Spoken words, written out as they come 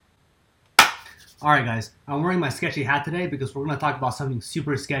Alright guys, I'm wearing my sketchy hat today because we're going to talk about something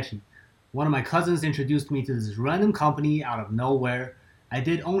super sketchy. One of my cousins introduced me to this random company out of nowhere. I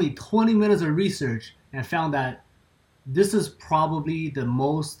did only 20 minutes of research and found that this is probably the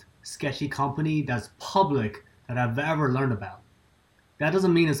most sketchy company that's public that I've ever learned about. That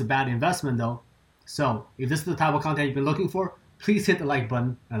doesn't mean it's a bad investment though. So, if this is the type of content you've been looking for, please hit the like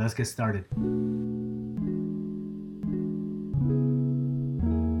button and let's get started.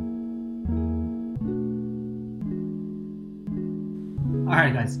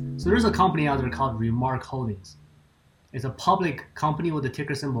 Alright guys, so there's a company out there called Remark Holdings. It's a public company with the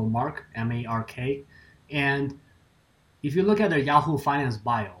ticker symbol MARK, M-A-R-K, and if you look at their Yahoo Finance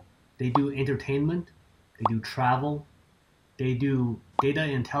bio, they do entertainment, they do travel, they do data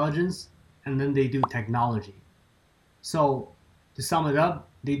intelligence, and then they do technology. So to sum it up,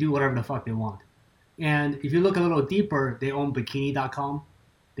 they do whatever the fuck they want. And if you look a little deeper, they own bikini.com,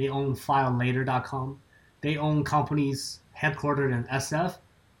 they own filelater.com, they own companies headquartered in SF,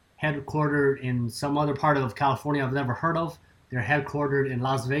 headquartered in some other part of California I've never heard of. They're headquartered in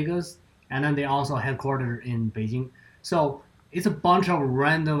Las Vegas, and then they also headquartered in Beijing. So it's a bunch of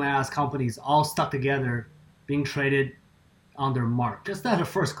random ass companies all stuck together being traded under MARK. Just at a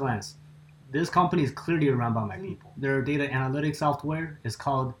first glance, this company is clearly run by my people. Their data analytics software is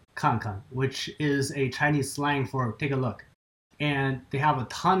called Kankan, which is a Chinese slang for take a look. And they have a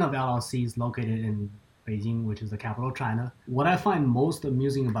ton of LLCs located in Beijing, which is the capital of China. What I find most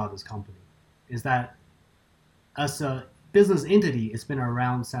amusing about this company is that as a business entity, it's been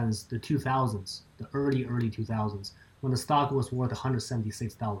around since the 2000s, the early 2000s, when the stock was worth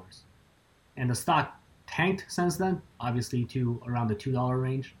 $176. And the stock tanked since then, obviously to around the $2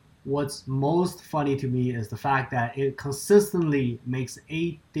 range. What's most funny to me is the fact that it consistently makes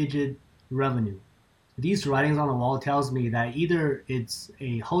 8-digit revenue. These writings on the wall tells me that either it's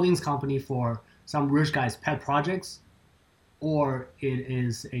a holdings company for some rich guy's pet projects, or it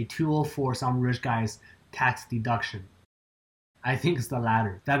is a tool for some rich guy's tax deduction. I think it's the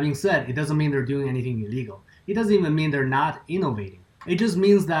latter. That being said, it doesn't mean they're doing anything illegal. It doesn't even mean they're not innovating. It just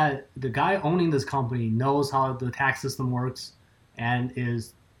means that the guy owning this company knows how the tax system works and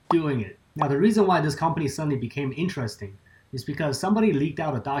is doing it. Now, the reason why this company suddenly became interesting is because somebody leaked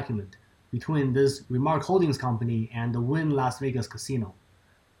out a document between this Remark Holdings company and the Wynn Las Vegas casino,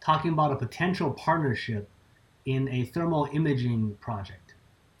 talking about a potential partnership in a thermal imaging project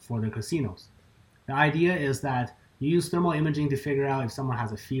for the casinos. The idea is that you use thermal imaging to figure out if someone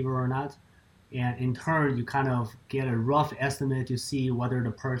has a fever or not, and in turn you kind of get a rough estimate to see whether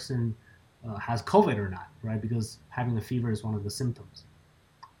the person has COVID or not, right? Because having a fever is one of the symptoms.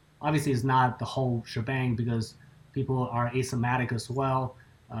 Obviously, it's not the whole shebang because people are asymptomatic as well.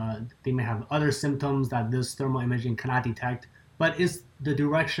 They may have other symptoms that this thermal imaging cannot detect, but it's the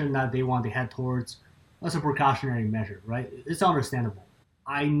direction that they want to head towards as a precautionary measure, right? It's understandable.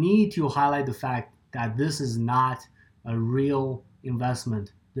 I need to highlight the fact that this is not a real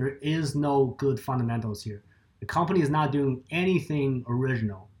investment. There is no good fundamentals here. The company is not doing anything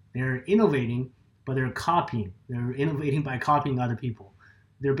original. They're innovating, but they're copying. They're innovating by copying other people.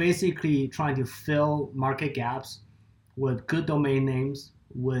 They're basically trying to fill market gaps with good domain names,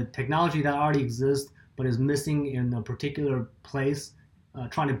 with technology that already exists, but is missing in a particular place,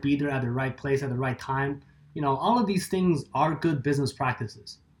 trying to be there at the right place at the right time. You know, all of these things are good business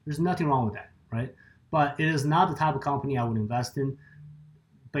practices. There's nothing wrong with that, right? But it is not the type of company I would invest in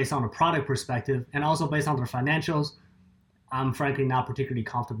based on a product perspective, and also based on their financials. I'm frankly not particularly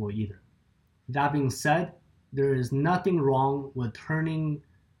comfortable either. That being said, there is nothing wrong with turning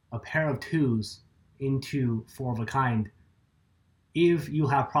a pair of twos into four of a kind if you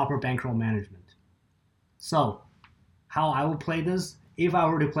have proper bankroll management. So, how I will play this, if I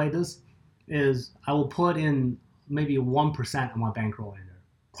were to play this, is I will put in maybe 1% of my bankroll in there.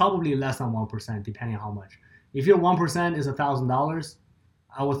 Probably less than 1%, depending on how much. If your 1% is $1,000,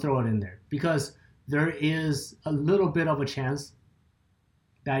 I will throw it in there because there is a little bit of a chance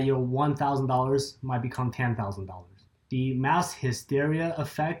that your $1,000 might become $10,000. The mass hysteria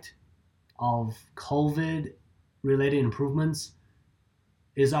effect of COVID-related improvements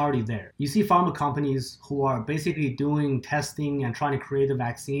is already there. You see pharma companies who are basically doing testing and trying to create a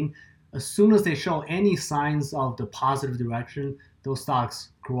vaccine. As soon as they show any signs of the positive direction, those stocks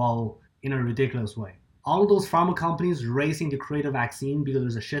grow in a ridiculous way. All of those pharma companies racing to create a vaccine because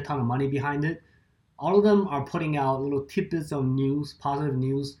there's a shit ton of money behind it, all of them are putting out little tidbits of news, positive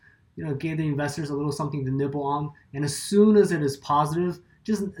news, give the investors a little something to nibble on. And as soon as it is positive,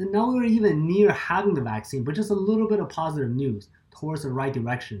 just nowhere even near having the vaccine, but just a little bit of positive news towards the right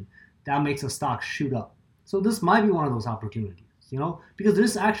direction, that makes a stock shoot up. So this might be one of those opportunities. because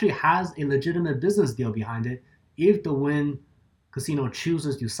this actually has a legitimate business deal behind it if the Wynn Casino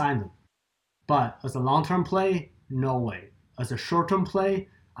chooses to sign them. But as a long-term play, no way. As a short-term play,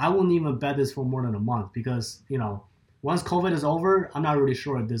 I wouldn't even bet this for more than a month because, once COVID is over, I'm not really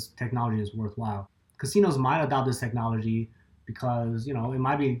sure if this technology is worthwhile. Casinos might adopt this technology because, it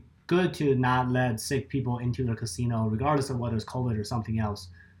might be good to not let sick people into the casino, regardless of whether it's COVID or something else.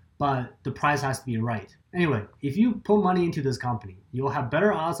 But the price has to be right. Anyway, if you put money into this company, you'll have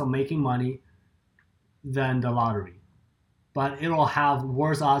better odds of making money than the lottery. But it'll have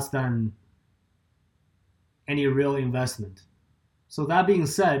worse odds than any real investment. So that being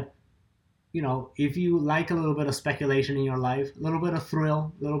said, if you like a little bit of speculation in your life, a little bit of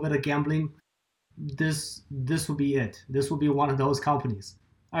thrill, a little bit of gambling, this will be it. This will be one of those companies.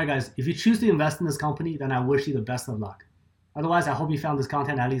 All right, guys, if you choose to invest in this company, then I wish you the best of luck. Otherwise, I hope you found this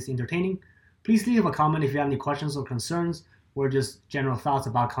content at least entertaining. Please leave a comment if you have any questions or concerns or just general thoughts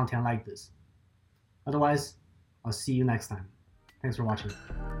about content like this. Otherwise, I'll see you next time. Thanks for watching.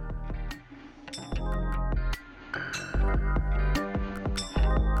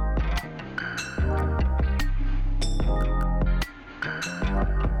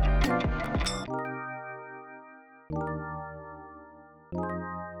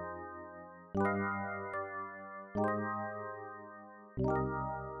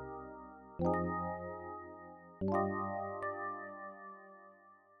 Thank you.